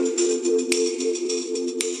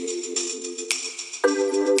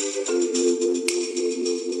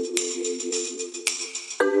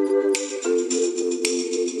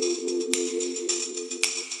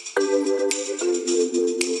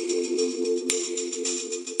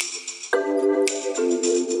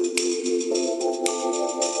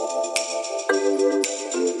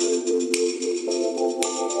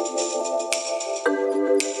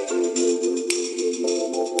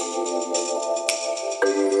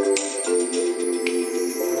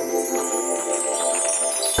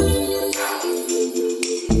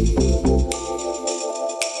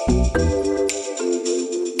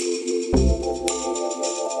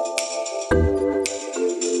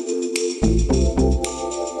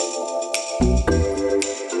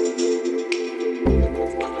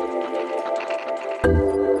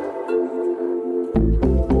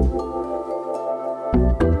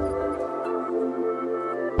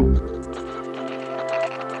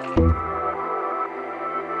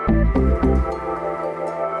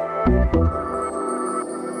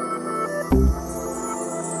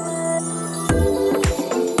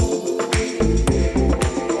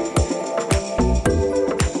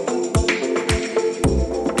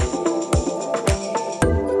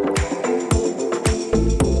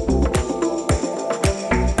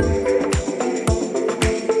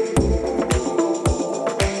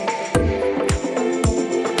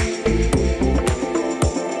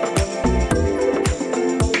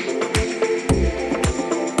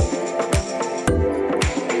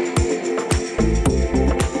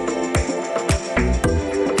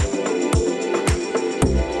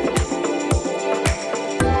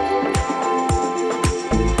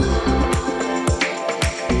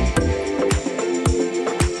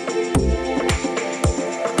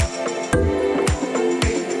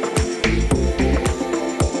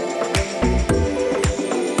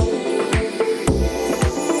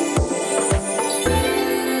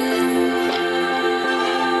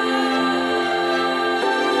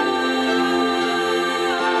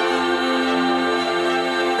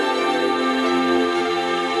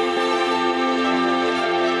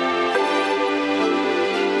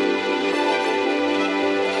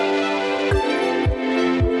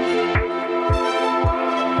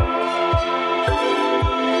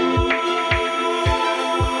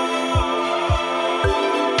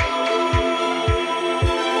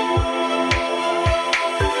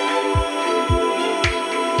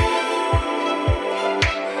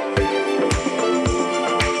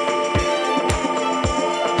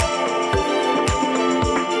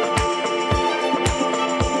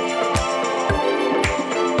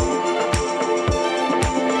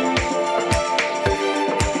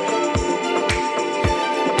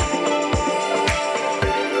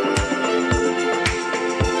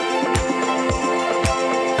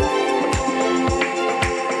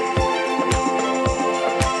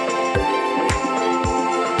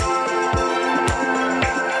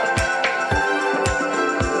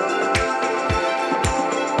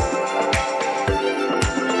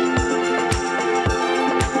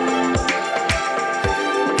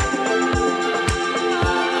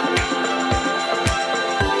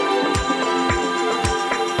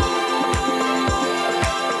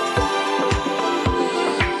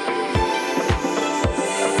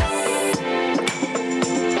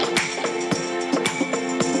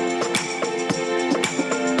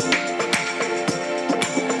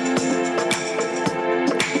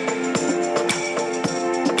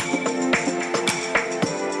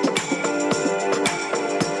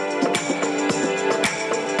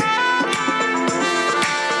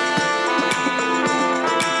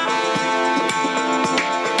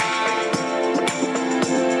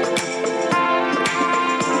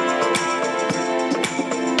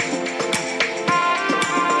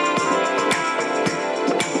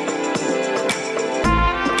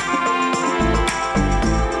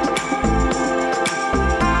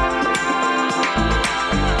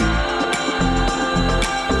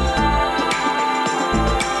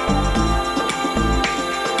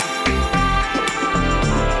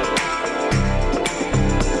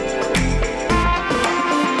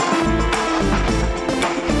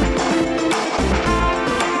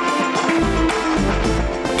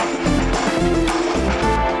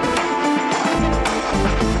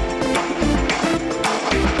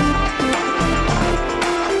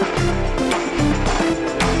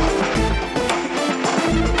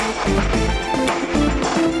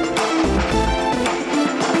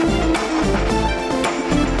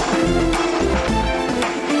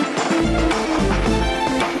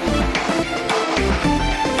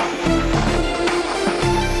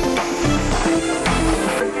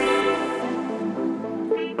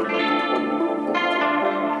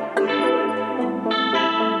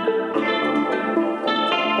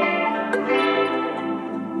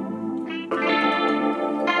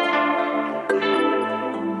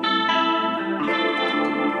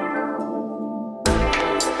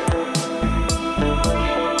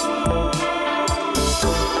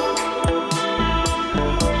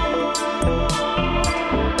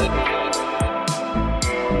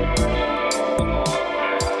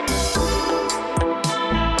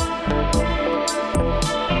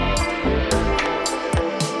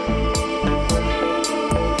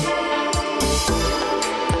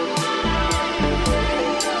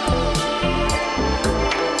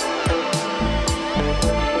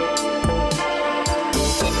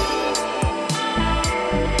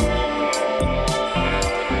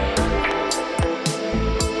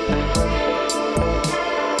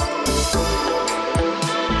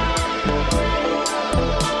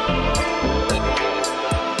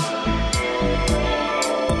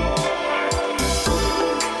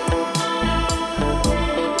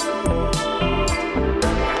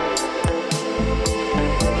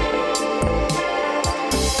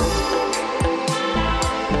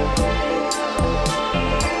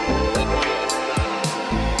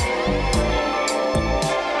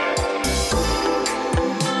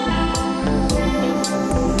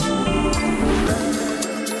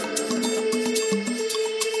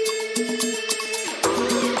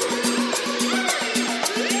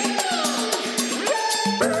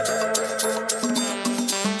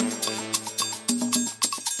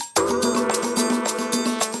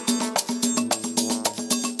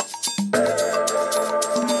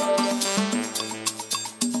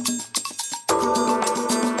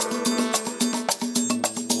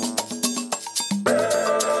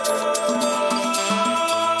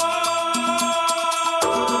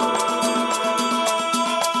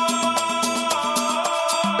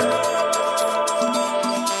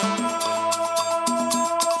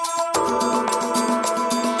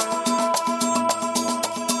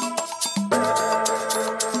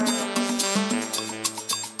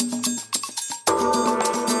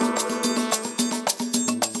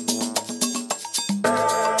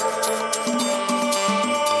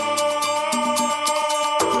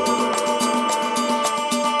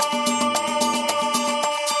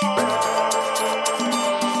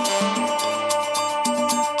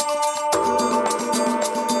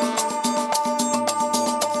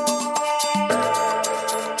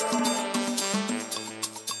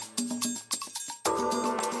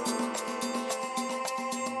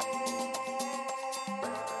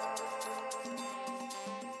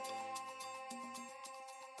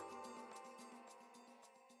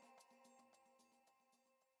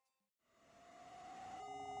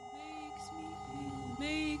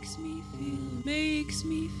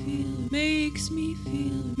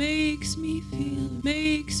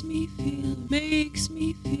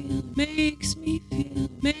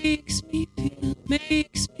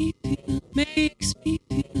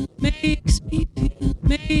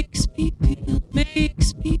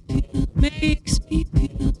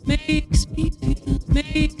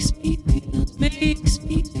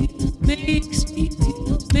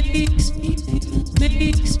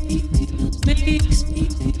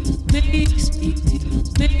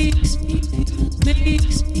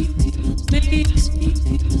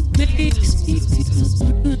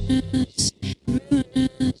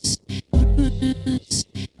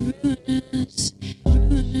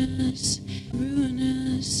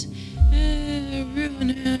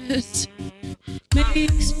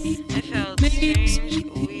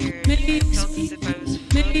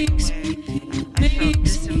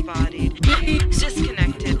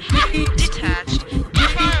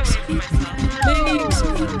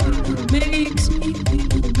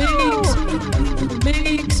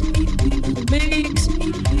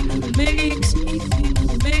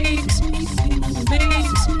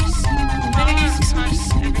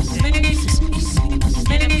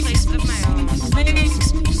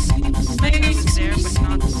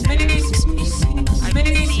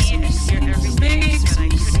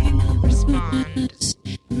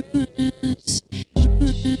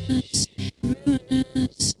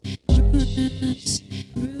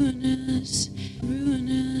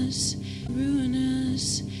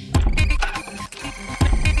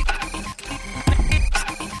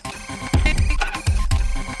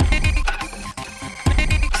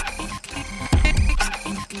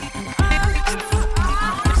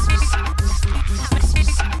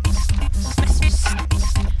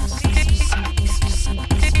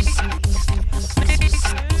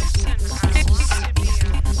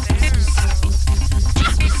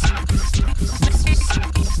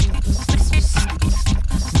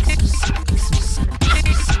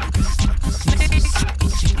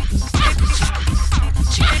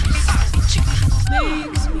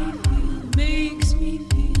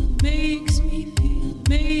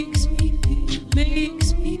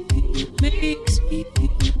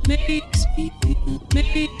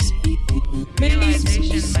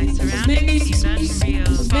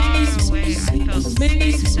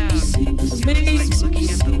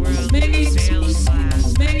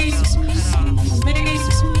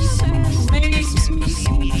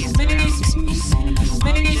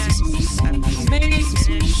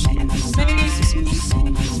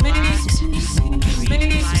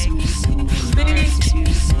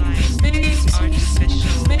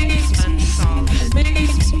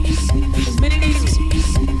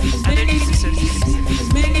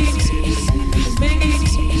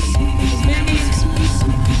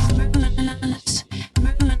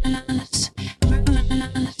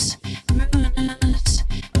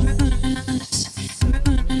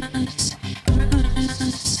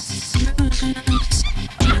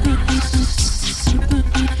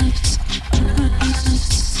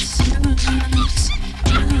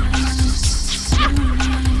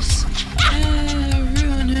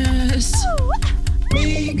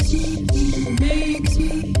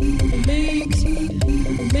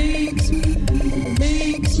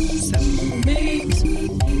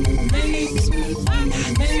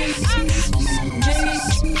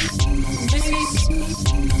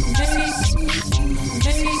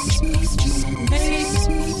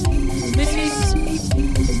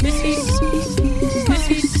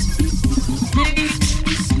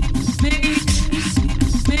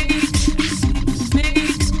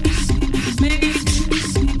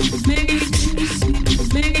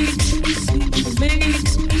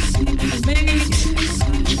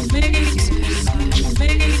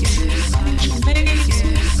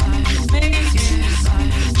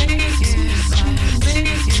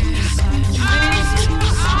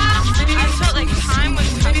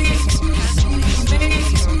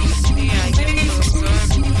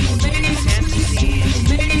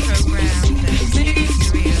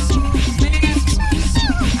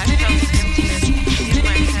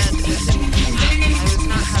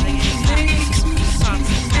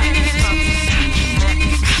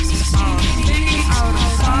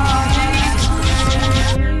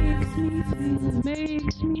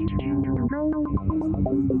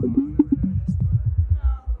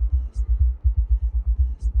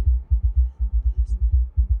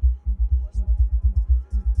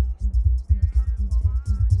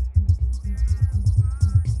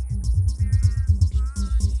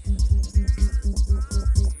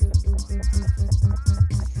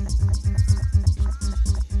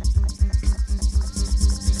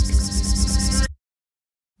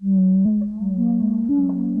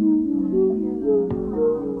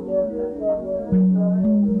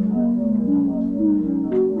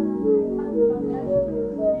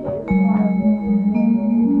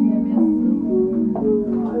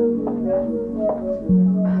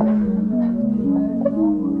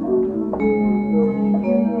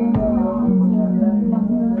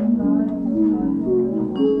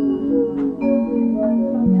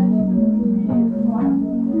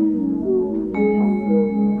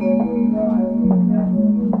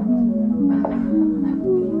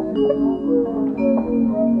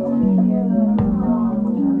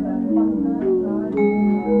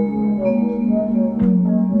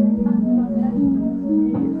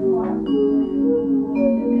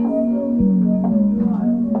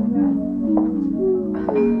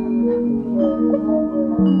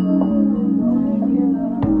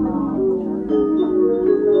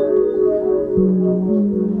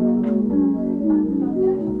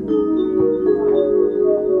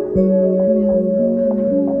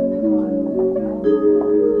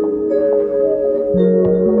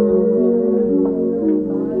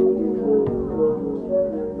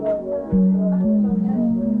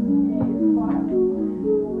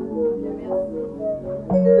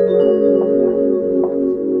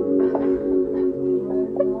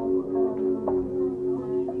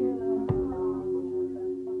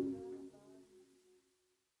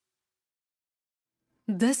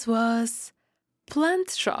 this was Plant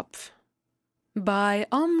Shop by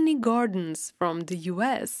Omni Gardens from the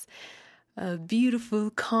US. A beautiful,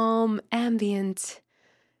 calm, ambient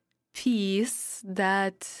piece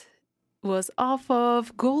that was off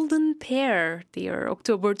of Golden Pear, their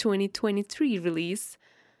October 2023 release.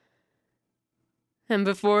 And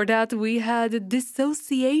before that, we had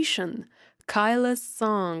Dissociation, Kyla's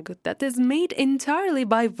song that is made entirely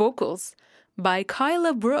by vocals by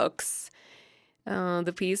Kyla Brooks.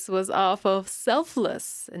 The piece was off of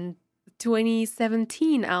Selfless, a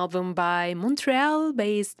 2017 album by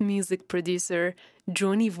Montreal-based music producer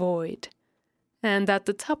Johnny Void. And at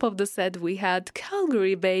the top of the set, we had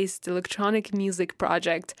Calgary-based electronic music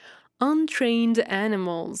project Untrained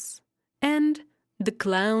Animals and The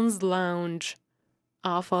Clown's Lounge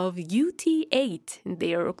off of UT8 in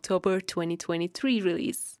their October 2023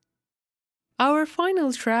 release. Our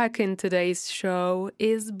final track in today's show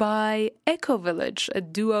is by Echo Village, a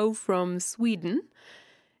duo from Sweden,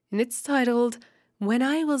 and it's titled When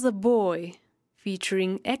I Was a Boy,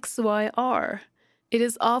 featuring XYR. It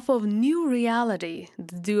is off of New Reality,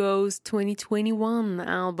 the duo's 2021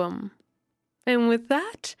 album. And with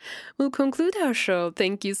that, we'll conclude our show.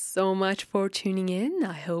 Thank you so much for tuning in.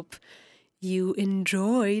 I hope you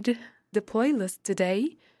enjoyed the playlist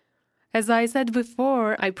today. As I said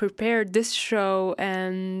before, I prepared this show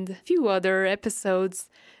and a few other episodes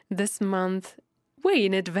this month way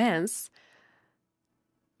in advance.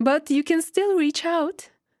 But you can still reach out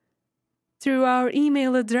through our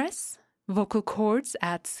email address,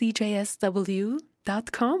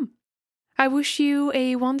 vocalcords@cjsw.com. I wish you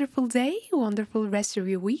a wonderful day, a wonderful rest of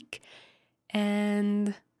your week,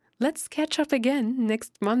 and let's catch up again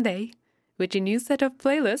next Monday with a new set of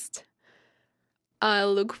playlists.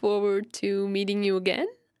 I'll look forward to meeting you again,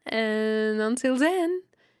 and until then,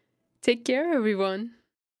 take care, everyone.